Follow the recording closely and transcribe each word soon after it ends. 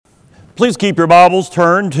Please keep your Bibles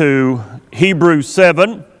turned to Hebrews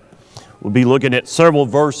 7. We'll be looking at several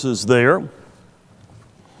verses there.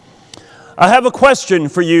 I have a question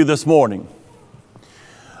for you this morning.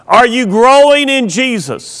 Are you growing in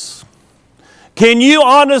Jesus? Can you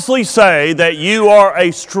honestly say that you are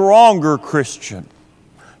a stronger Christian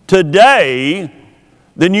today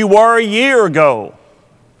than you were a year ago,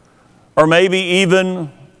 or maybe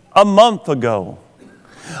even a month ago?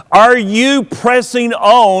 Are you pressing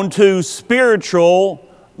on to spiritual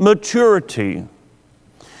maturity?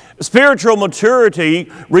 Spiritual maturity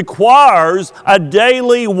requires a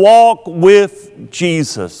daily walk with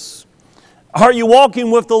Jesus. Are you walking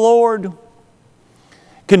with the Lord?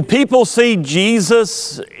 Can people see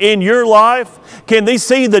Jesus in your life? Can they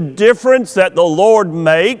see the difference that the Lord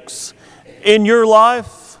makes in your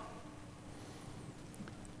life?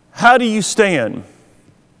 How do you stand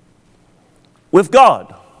with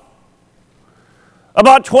God?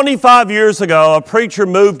 About 25 years ago, a preacher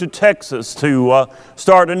moved to Texas to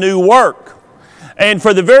start a new work. And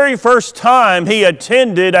for the very first time, he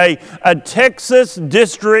attended a Texas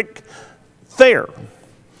district fair.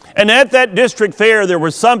 And at that district fair, there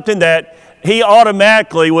was something that he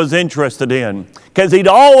automatically was interested in, because he'd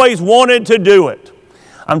always wanted to do it.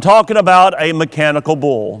 I'm talking about a mechanical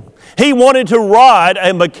bull. He wanted to ride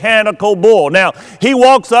a mechanical bull. Now, he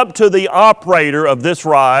walks up to the operator of this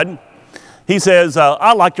ride. He says,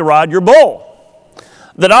 I'd like to ride your bull.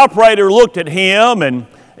 The operator looked at him, and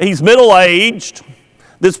he's middle-aged.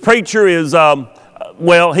 This preacher is,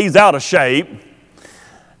 he's out of shape.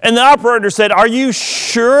 And the operator said, "Are you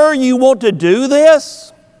sure you want to do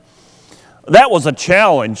this?" That was a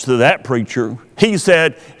challenge to that preacher. He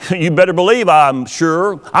said, "You better believe I'm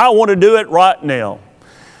sure. I want to do it right now."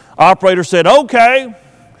 Operator said, "Okay."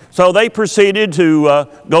 So they proceeded to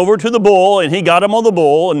go over to the bull, and he got him on the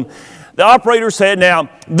bull. And the operator said, "Now,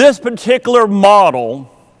 this particular model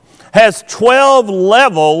has 12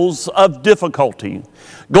 levels of difficulty,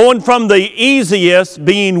 going from the easiest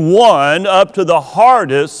being 1 up to the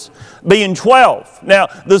hardest being 12. Now,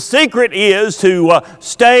 the secret is to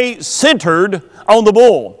stay centered on the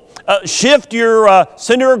bull. Shift your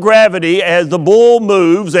center of gravity as the bull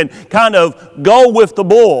moves and kind of go with the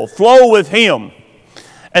bull, flow with him.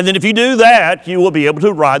 And then if you do that, you will be able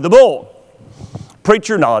to ride the bull."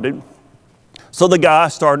 Preacher nodded. So the guy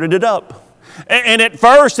started it up. And at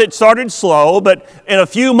first it started slow, but in a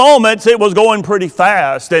few moments it was going pretty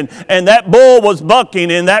fast. And that bull was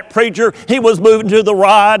bucking, and that preacher, he was moving to the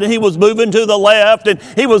right, and he was moving to the left, and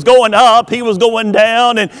he was going up, he was going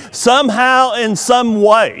down, and somehow, in some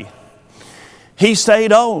way, he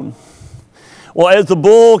stayed on. Well, as the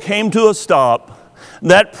bull came to a stop,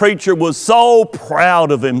 that preacher was so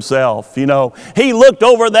proud of himself, you know. He looked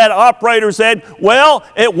over at that operator and said, "Well,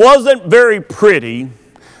 it wasn't very pretty,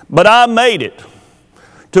 but I made it."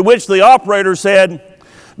 To which the operator said,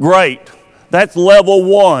 "Great, that's level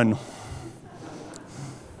 1.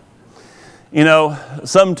 You know,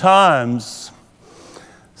 sometimes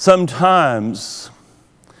some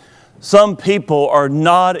people are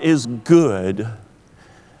not as good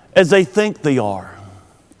as they think they are.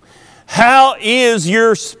 How is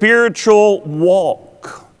your spiritual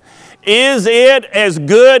walk? Is it as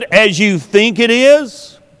good as you think it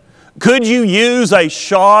is? Could you use a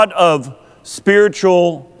shot of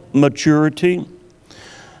spiritual maturity?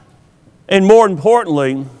 And more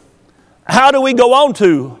importantly, how do we go on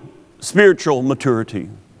to spiritual maturity?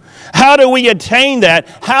 How do we attain that?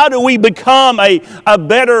 How do we become a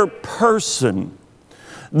better person?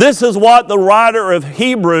 This is what the writer of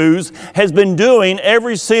Hebrews has been doing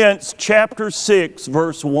ever since chapter 6,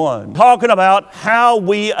 verse 1. Talking about how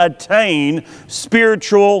we attain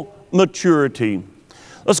spiritual maturity.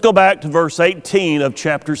 Let's go back to verse 18 of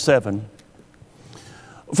chapter 7.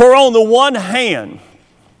 "For on the one hand,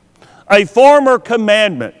 a former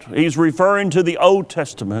commandment," he's referring to the Old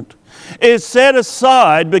Testament, "is set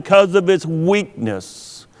aside because of its weakness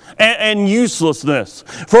and uselessness.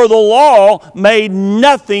 For the law made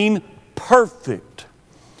nothing perfect."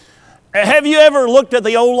 Have you ever looked at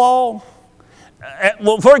the old law?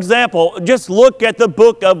 Well, for example, just look at the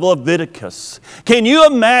book of Leviticus. Can you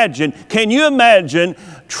imagine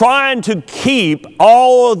trying to keep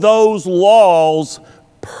all of those laws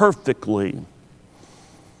perfectly?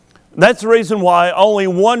 That's the reason why only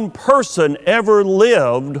one person ever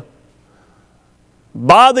lived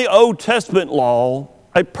by the Old Testament law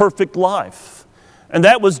a perfect life. And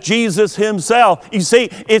that was Jesus himself. You see,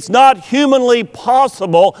 it's not humanly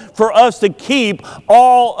possible for us to keep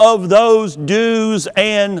all of those do's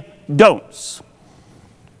and don'ts.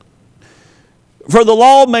 For the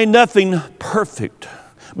law made nothing perfect.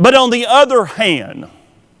 But on the other hand,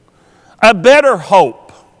 A better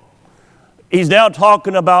hope. He's now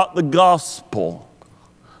talking about the gospel,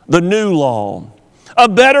 the new law. A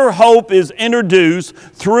better hope is introduced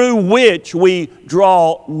through which we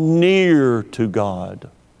draw near to God.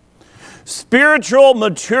 Spiritual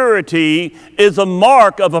maturity is a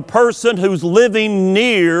mark of a person who's living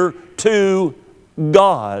near to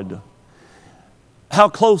God. How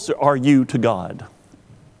close are you to God?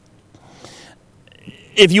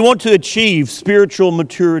 If you want to achieve spiritual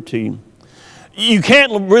maturity, you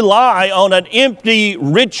can't rely on an empty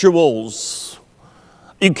rituals.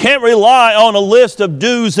 You can't rely on a list of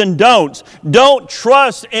do's and don'ts. Don't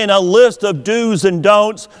trust in a list of do's and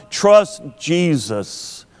don'ts. Trust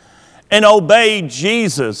Jesus and obey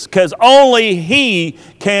Jesus, because only He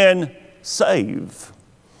can save.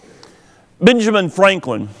 Benjamin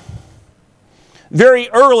Franklin, very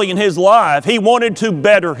early in his life, he wanted to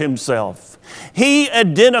better himself. He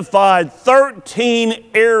identified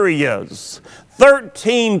 13 areas,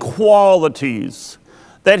 13 qualities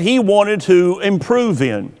that he wanted to improve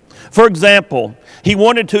in. For example, he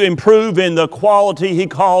wanted to improve in the quality, he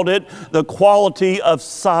called it the quality of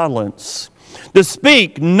silence. To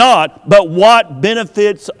speak not but what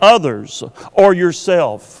benefits others or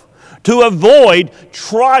yourself. To avoid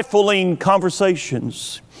trifling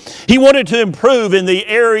conversations. He wanted to improve in the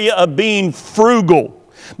area of being frugal.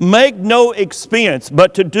 Make no expense,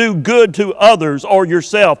 but to do good to others or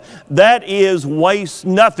yourself. That is, waste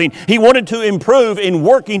nothing. He wanted to improve in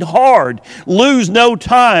working hard. Lose no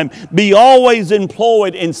time. Be always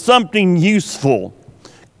employed in something useful.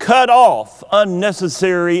 Cut off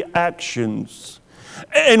unnecessary actions.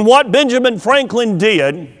 And what Benjamin Franklin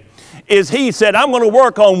did is he said, I'm going to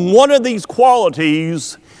work on one of these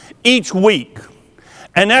qualities each week.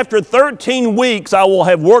 And after 13 weeks, I will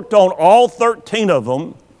have worked on all 13 of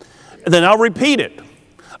them, and then I'll repeat it. In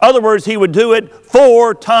other words, he would do it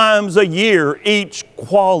 4 times a year, each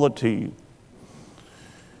quality.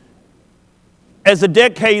 As the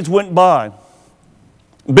decades went by,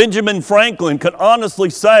 Benjamin Franklin could honestly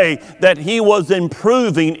say that he was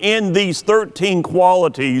improving in these 13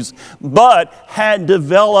 qualities, but had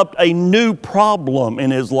developed a new problem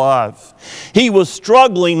in his life. He was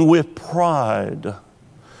struggling with pride.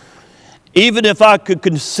 Even if I could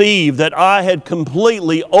conceive that I had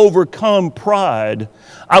completely overcome pride,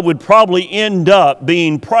 I would probably end up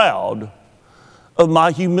being proud of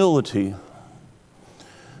my humility.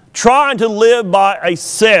 Trying to live by a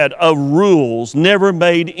set of rules never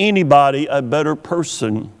made anybody a better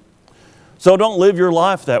person. So don't live your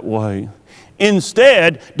life that way.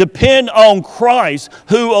 Instead, depend on Christ,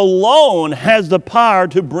 who alone has the power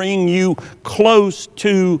to bring you close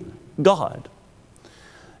to God.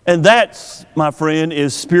 And that's, my friend,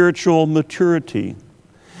 is spiritual maturity.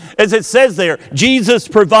 As it says there, Jesus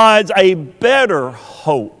provides a better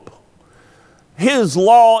hope. His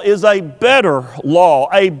law is a better law,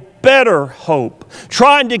 a better hope.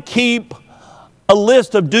 Trying to keep a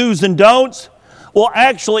list of do's and don'ts will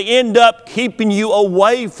actually end up keeping you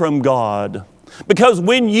away from God. Because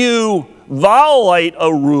when you violate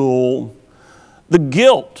a rule, the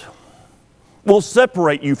guilt will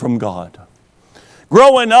separate you from God.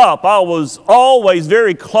 Growing up, I was always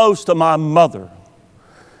very close to my mother.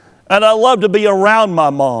 And I loved to be around my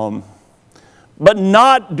mom. But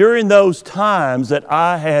not during those times that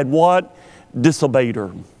I had what? Disobeyed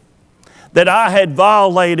her. That I had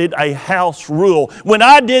violated a house rule. When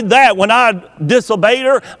I did that, when I disobeyed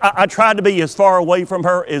her, I tried to be as far away from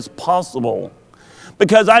her as possible.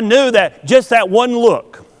 Because I knew that just that one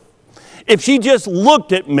look, if she just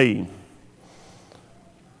looked at me,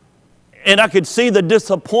 and I could see the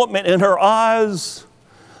disappointment in her eyes,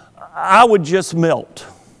 I would just melt.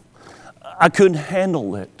 I couldn't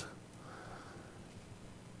handle it.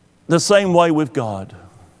 The same way with God.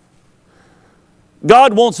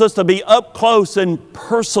 God wants us to be up close and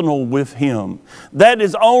personal with Him. That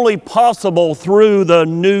is only possible through the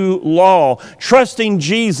new law. Trusting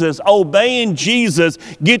Jesus, obeying Jesus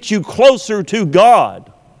gets you closer to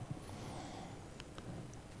God.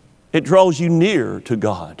 It draws you near to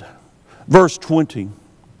God. Verse 20.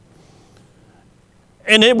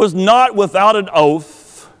 And it was not without an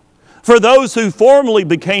oath, for those who formerly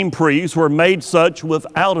became priests were made such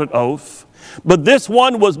without an oath. But this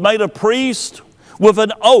one was made a priest with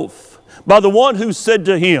an oath by the one who said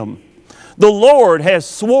to him, the Lord has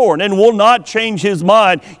sworn and will not change His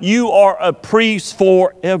mind. You are a priest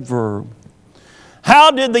forever.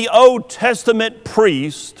 How did the Old Testament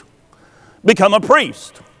priest become a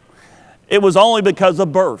priest? It was only because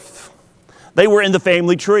of birth. They were in the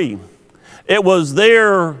family tree. It was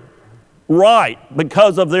their right,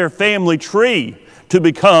 because of their family tree, to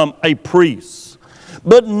become a priest.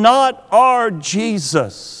 but not our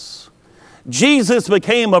Jesus. Jesus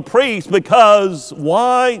became a priest because,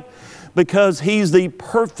 why? Because He's the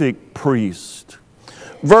perfect priest.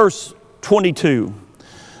 Verse 22.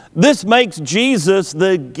 This makes Jesus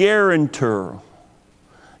the guarantor.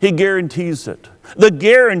 He guarantees it. The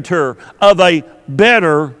guarantor of a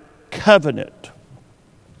better covenant.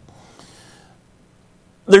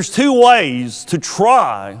 There's two ways to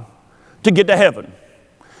try to get to heaven.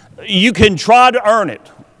 You can try to earn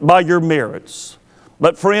it by your merits.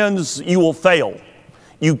 But friends, you will fail.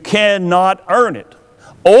 You cannot earn it.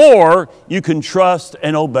 Or you can trust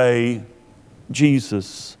and obey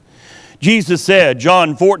Jesus. Jesus said,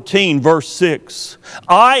 John 14, verse 6,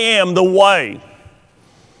 I am the way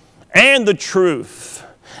and the truth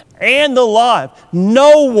and the life.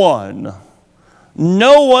 No one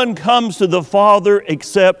comes to the Father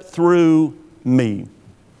except through me.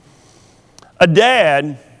 A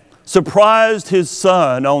dad surprised his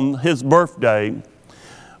son on his birthday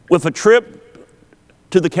with a trip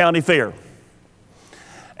to the county fair.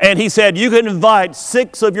 And he said, you can invite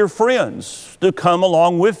 6 of your friends to come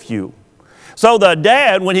along with you. So the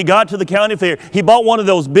dad, when he got to the county fair, he bought one of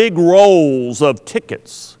those big rolls of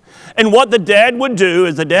tickets. And what the dad would do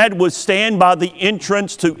is the dad would stand by the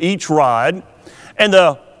entrance to each ride, and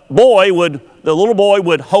the little boy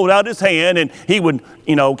would hold out his hand, and he would,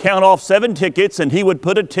 count off 7 tickets, and he would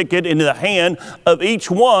put a ticket into the hand of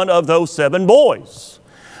each one of those 7 boys.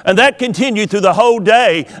 And that continued through the whole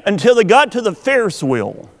day until they got to the Ferris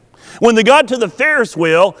wheel. When they got to the Ferris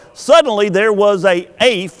wheel, suddenly there was an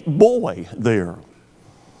 8th boy there.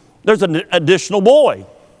 There's an additional boy.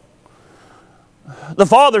 The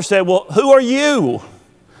father said, well, who are you?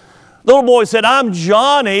 The little boy said, I'm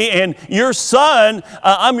Johnny, and your son,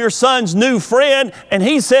 I'm your son's new friend, and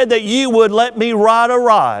he said that you would let me ride a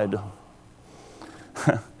ride.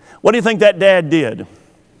 What do you think that dad did?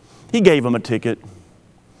 He gave him a ticket.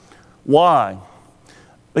 Why?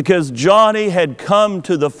 Because Johnny had come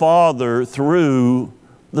to the Father through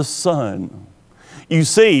the Son. You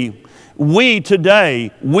see, we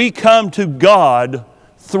come to God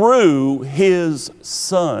through His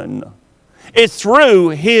Son. It's through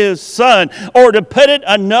His Son. Or to put it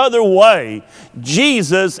another way,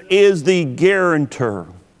 Jesus is the guarantor.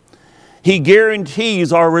 He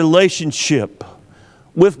guarantees our relationship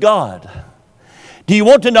with God. Do you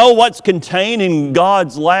want to know what's contained in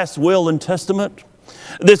God's last will and testament?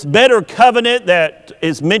 This better covenant that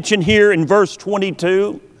is mentioned here in verse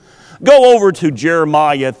 22. Go over to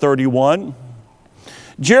Jeremiah 31.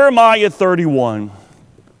 Jeremiah 31,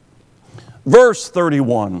 verse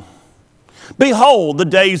 31. Behold, the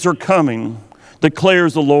days are coming,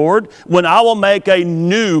 declares the Lord, when I will make a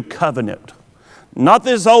new covenant. Not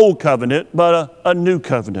this old covenant, but a new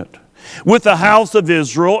covenant with the house of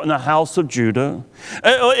Israel and the house of Judah.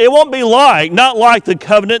 It won't be not like the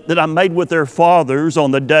covenant that I made with their fathers on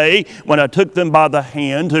the day when I took them by the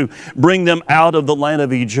hand to bring them out of the land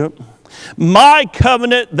of Egypt. My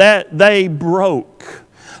covenant that they broke,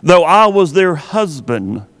 though I was their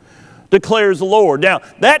husband, declares the Lord. Now,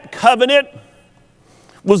 that covenant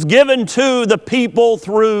was given to the people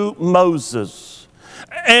through Moses.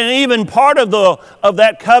 And even part of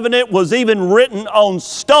that covenant was even written on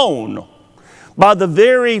stone by the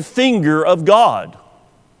very finger of God.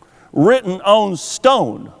 Written on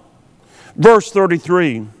stone. Verse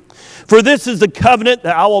 33. For this is the covenant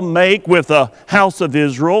that I will make with the house of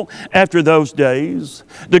Israel after those days,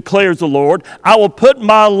 declares the Lord. I will put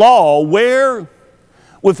my law where?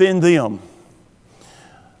 Within them.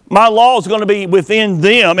 My law is going to be within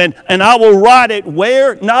them, and I will write it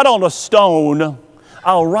where? Not on a stone.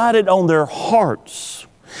 I'll write it on their hearts.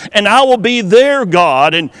 And I will be their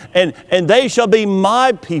God, and they shall be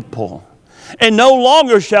my people. And no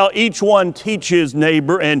longer shall each one teach his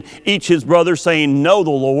neighbor and each his brother, saying, Know the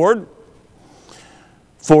Lord.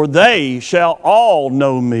 For they shall all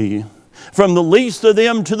know me, from the least of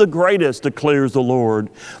them to the greatest, declares the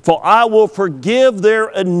Lord. For I will forgive their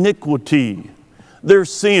iniquity, their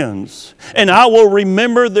sins, and I will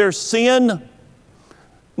remember their sin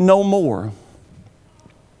no more.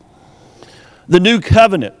 The new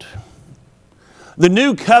covenant. The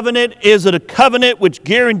new covenant is a covenant which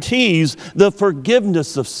guarantees the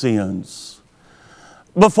forgiveness of sins.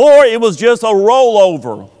 Before, it was just a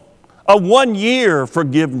rollover, a one-year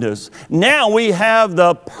forgiveness. Now we have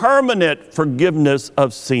the permanent forgiveness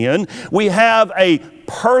of sin. We have a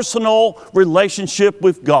personal relationship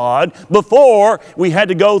with God. Before, we had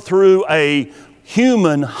to go through a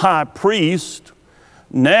human high priest.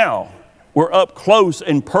 Now, We're up close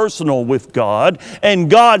and personal with God. And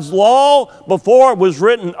God's law, before it was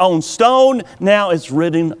written on stone, now it's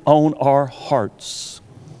written on our hearts.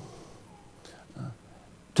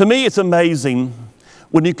 To me, it's amazing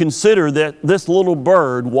when you consider that this little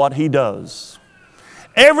bird, what he does.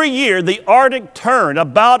 Every year, the Arctic tern,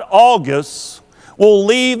 about August, will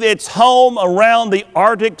leave its home around the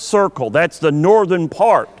Arctic Circle. That's the northern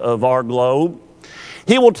part of our globe.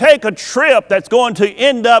 He will take a trip that's going to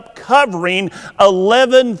end up covering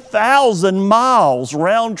 11,000 miles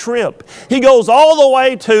round trip. He goes all the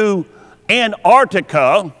way to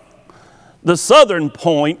Antarctica, the southern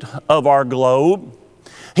point of our globe.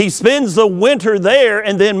 He spends the winter there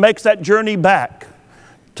and then makes that journey back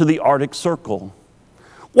to the Arctic Circle.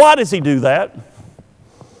 Why does he do that?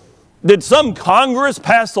 Did some Congress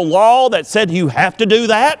pass a law that said you have to do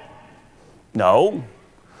that? No.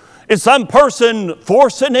 Is some person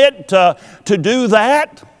forcing it to do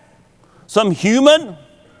that? Some human?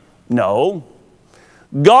 No.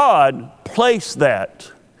 God placed that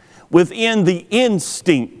within the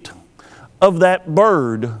instinct of that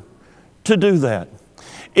bird to do that.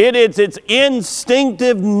 It is its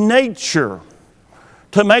instinctive nature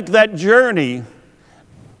to make that journey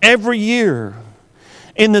every year.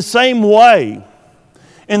 In the same way,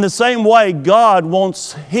 God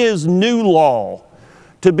wants His new law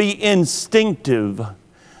to be instinctive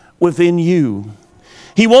within you.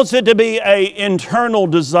 He wants it to be an internal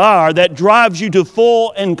desire that drives you to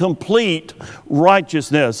full and complete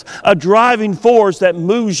righteousness, a driving force that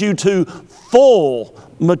moves you to full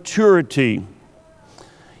maturity.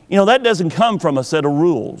 You know, that doesn't come from a set of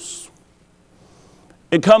rules.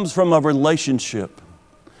 It comes from a relationship.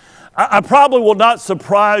 I probably will not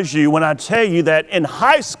surprise you when I tell you that in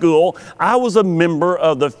high school, I was a member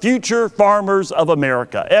of the Future Farmers of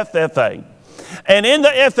America, FFA. And in the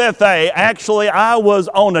FFA, actually, I was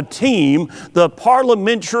on a team, the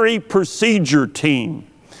Parliamentary Procedure Team.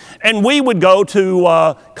 And we would go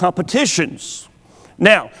to competitions.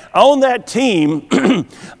 Now, on that team,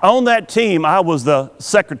 I was the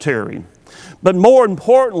secretary. But more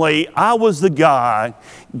importantly, I was the guy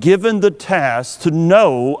given the task to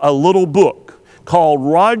know a little book called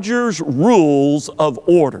Roger's Rules of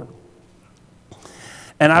Order.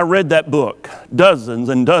 And I read that book dozens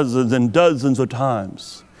and dozens and dozens of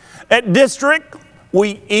times. At district,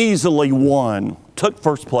 we easily won, took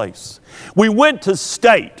first place. We went to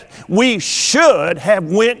state. We should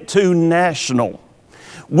have went to national.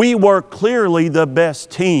 We were clearly the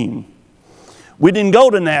best team. We didn't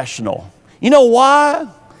go to national. You know why?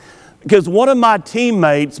 Because one of my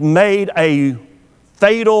teammates made a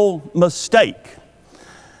fatal mistake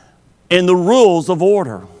in the rules of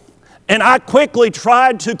order. And I quickly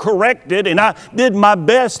tried to correct it, and I did my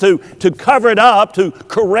best to cover it up, to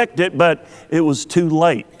correct it, but it was too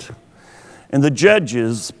late. And the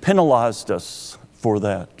judges penalized us for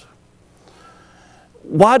that.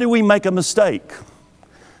 Why do we make a mistake?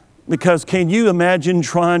 Because can you imagine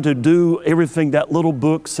trying to do everything that little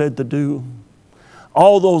book said to do?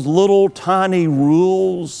 All those little tiny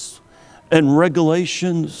rules and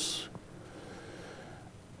regulations.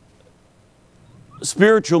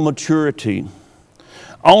 Spiritual maturity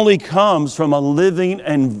only comes from a living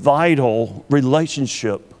and vital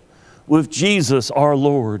relationship with Jesus our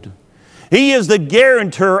Lord. He is the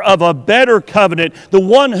guarantor of a better covenant, the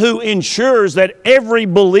one who ensures that every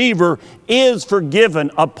believer is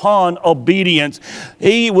forgiven upon obedience.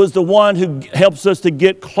 He was the one who helps us to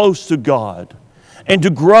get close to God and to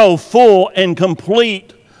grow full and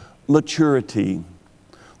complete maturity.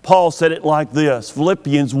 Paul said it like this,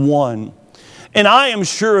 Philippians 1, "And I am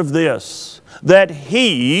sure of this, that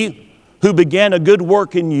He who began a good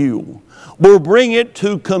work in you will bring it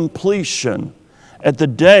to completion at the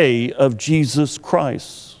day of Jesus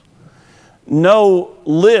Christ." No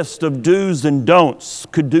list of do's and don'ts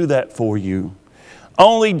could do that for you.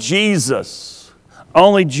 Only Jesus.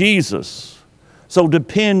 Only Jesus. So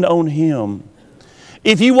depend on Him.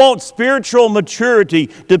 If you want spiritual maturity,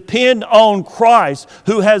 depend on Christ,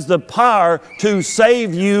 who has the power to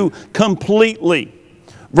save you completely.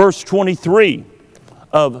 Verse 23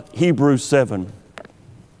 of Hebrews 7.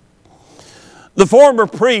 The former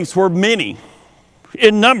priests were many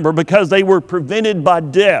in number because they were prevented by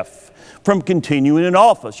death from continuing in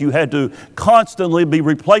office. You had to constantly be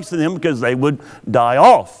replacing them because they would die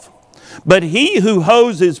off. But He who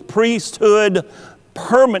holds His priesthood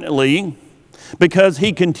permanently, because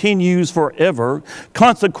He continues forever,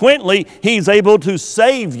 consequently, He's able to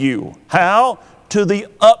save you. How? To the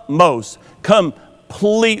utmost,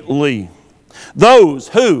 completely. Those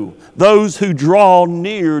who draw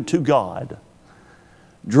near to God.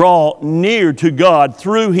 draw near to God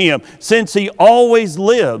through Him, since He always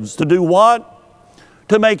lives to do what?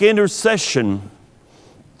 To make intercession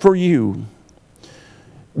for you.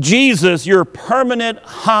 Jesus, your permanent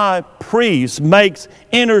high priest, makes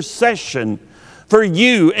intercession for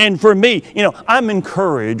you and for me. You know, I'm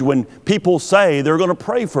encouraged when people say they're going to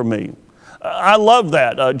pray for me. I love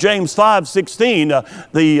that. James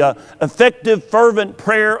 5:16, the effective fervent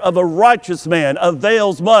prayer of a righteous man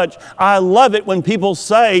avails much. I love it when people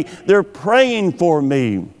say they're praying for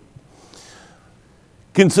me.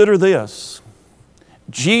 Consider this.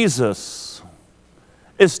 Jesus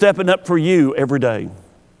is stepping up for you every day.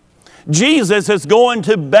 Jesus is going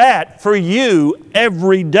to bat for you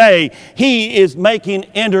every day. He is making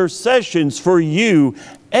intercessions for you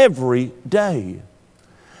every day.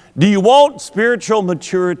 Do you want spiritual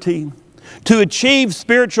maturity? To achieve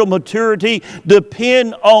spiritual maturity,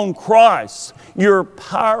 depend on Christ, your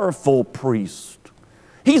powerful priest.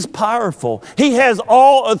 He's powerful. He has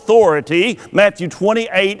all authority. Matthew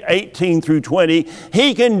 28:18 through 20.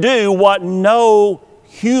 He can do what no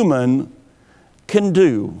human can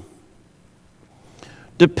do.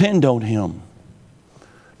 Depend on Him.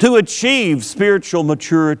 To achieve spiritual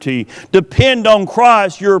maturity, depend on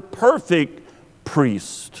Christ, your perfect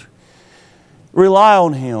priest. Rely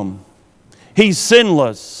on Him. He's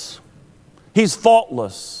sinless. He's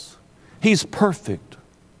faultless. He's perfect.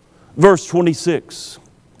 Verse 26.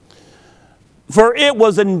 For it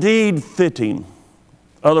was indeed fitting, in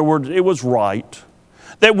other words, it was right,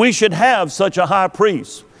 that we should have such a high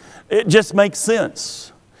priest. It just makes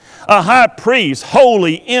sense. A high priest,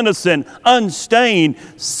 holy, innocent, unstained,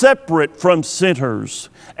 separate from sinners,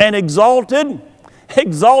 and exalted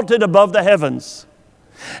above the heavens.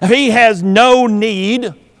 He has no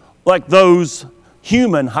need, like those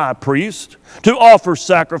human high priests, to offer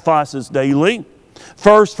sacrifices daily,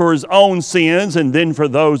 first for His own sins and then for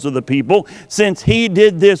those of the people, since He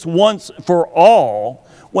did this once for all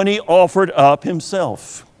when He offered up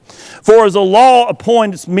Himself. For as the law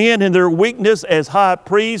appoints men in their weakness as high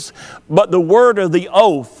priests, but the word of the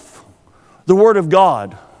oath, the word of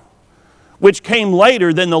God, which came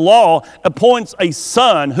later than the law, appoints a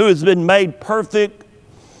Son who has been made perfect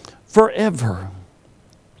forever.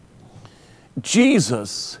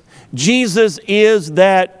 Jesus is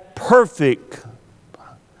that perfect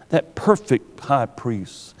high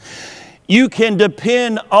priest. You can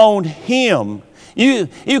depend on Him. You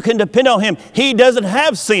can depend on Him. He doesn't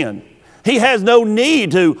have sin. He has no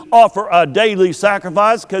need to offer a daily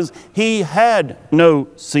sacrifice because He had no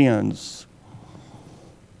sins.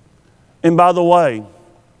 And by the way,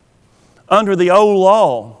 under the old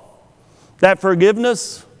law, that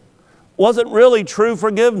forgiveness wasn't really true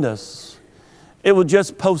forgiveness. It was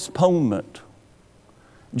just postponement.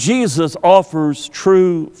 Jesus offers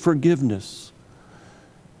true forgiveness.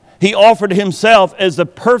 He offered Himself as the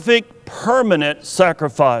perfect, permanent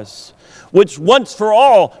sacrifice, which once for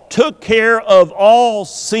all took care of all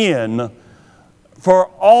sin for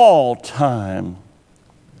all time.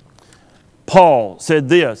 Paul said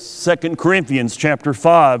this, 2 Corinthians chapter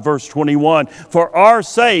 5, verse 21, for our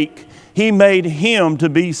sake He made Him to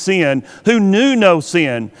be sin who knew no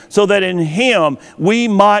sin, so that in Him we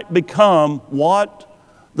might become what?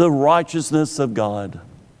 The righteousness of God.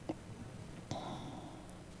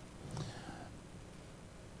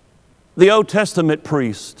 The Old Testament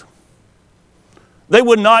priest, they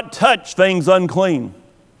would not touch things unclean.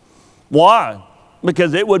 Why?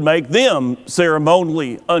 Because it would make them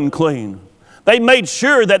ceremonially unclean. They made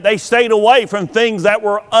sure that they stayed away from things that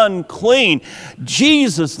were unclean.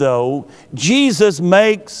 Jesus, though, Jesus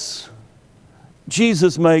makes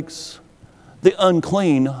the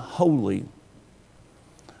unclean holy.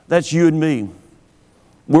 That's you and me.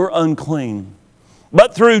 We're unclean.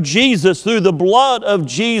 But through Jesus, through the blood of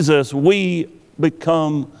Jesus, we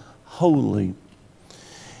become holy.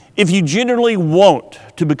 If you genuinely want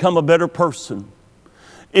to become a better person,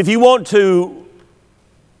 if you want to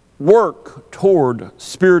work toward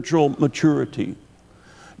spiritual maturity,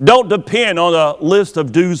 don't depend on a list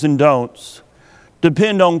of do's and don'ts.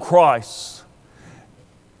 Depend on Christ,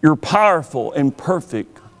 your powerful and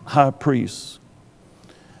perfect high priest.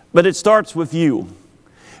 But it starts with you.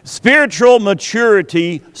 Spiritual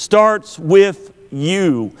maturity starts with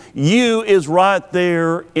you. You is right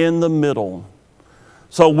there in the middle.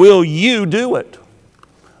 So will you do it?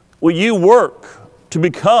 Will you work to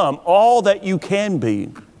become all that you can be?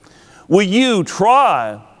 Will you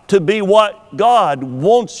try to be what God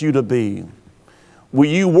wants you to be? Will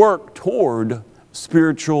you work toward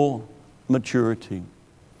spiritual maturity?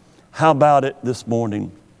 How about it this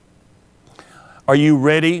morning? Are you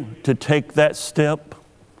ready to take that step?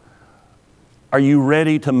 Are you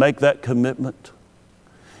ready to make that commitment?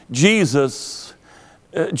 Jesus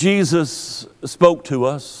spoke to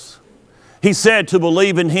us. He said to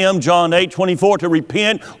believe in Him, John 8:24, to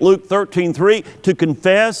repent, Luke 13:3, to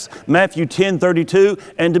confess, Matthew 10:32,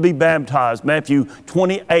 and to be baptized, Matthew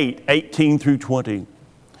 28:18 through 20.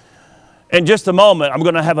 In just a moment, I'm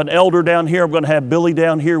going to have an elder down here. I'm going to have Billy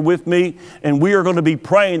down here with me, and we are going to be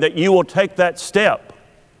praying that you will take that step,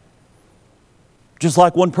 just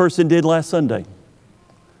like one person did last Sunday,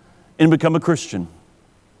 and become a Christian.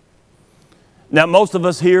 Now, most of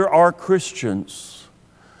us here are Christians,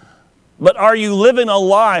 but are you living a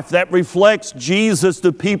life that reflects Jesus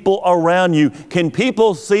to people around you? Can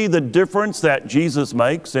people see the difference that Jesus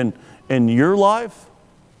makes in your life?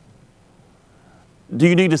 Do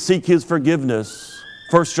you need to seek His forgiveness?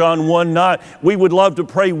 1 John 1:9. We would love to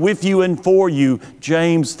pray with you and for you.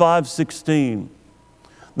 James 5:16.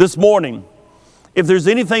 This morning, if there's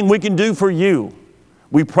anything we can do for you,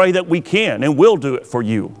 we pray that we can and will do it for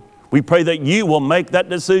you. We pray that you will make that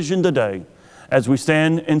decision today as we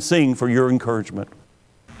stand and sing for your encouragement.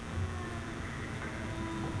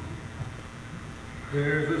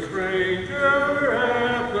 There's a stranger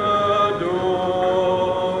at the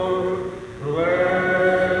door. Let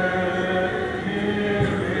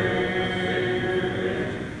him in.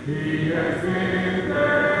 He has been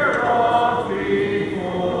there all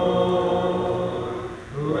before.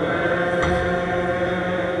 Let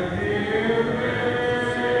him in.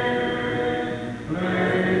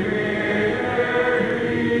 Claim it ere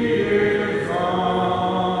he is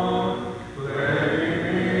gone. Let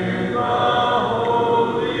him in the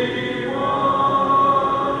Holy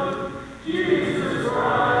One, Jesus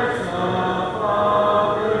Christ, the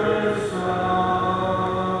Father's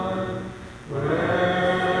Son. Let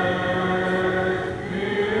him in.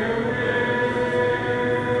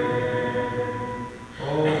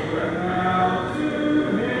 Open now to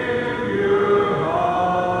him your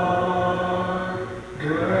heart.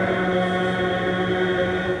 Let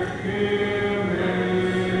him in.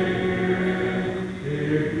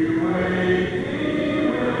 If you wait, he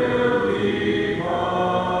will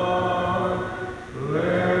depart.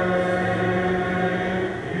 Let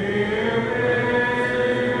him in.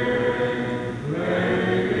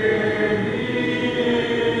 Let him, he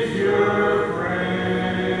is your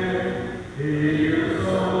friend. He your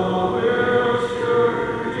soul will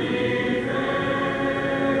surely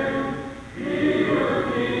defend. He will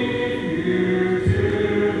keep you to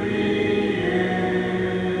the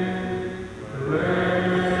end. Let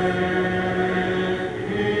him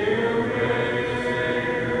in.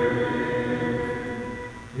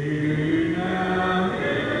 Hear you now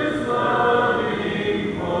his loving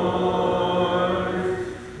voice.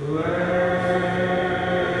 Let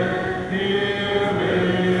him in.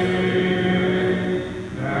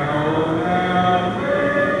 Now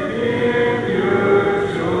make him your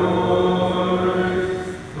choice.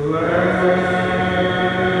 Let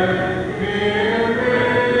him in.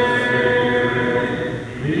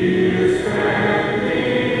 He is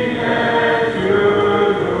standing at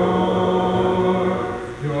your door.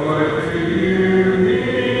 Joy to you he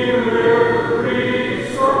will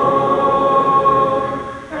restore,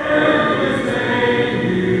 and his name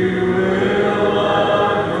you will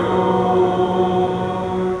adore.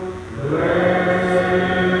 Let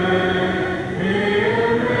him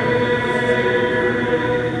in.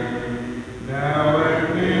 Now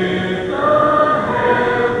admit the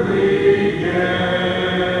heavenly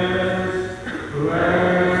guest.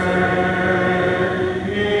 Let him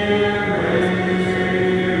in.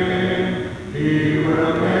 He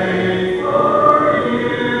will make for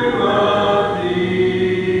you a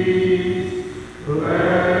feast.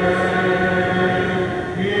 Let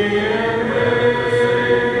him in.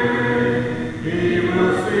 He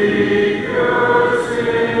will speak your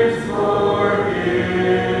sins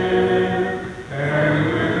forgive. And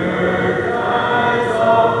when earth eyes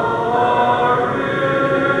all are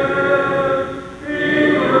rid, he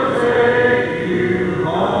will take you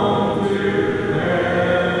home to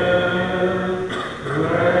heaven.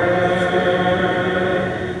 Let him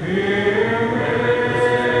in.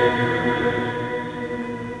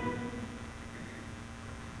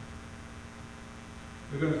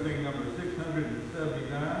 We're going to sing number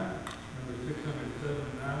 679. Number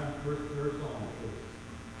 679, first verse on.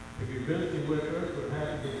 If you're visiting with us, we're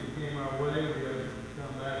happy that you came our way. We have to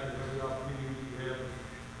come back and every opportunity you have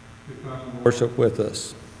to come and worship with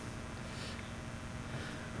us.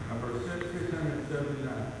 Number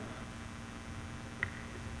 679.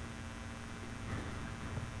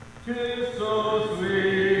 'Tis so sweet.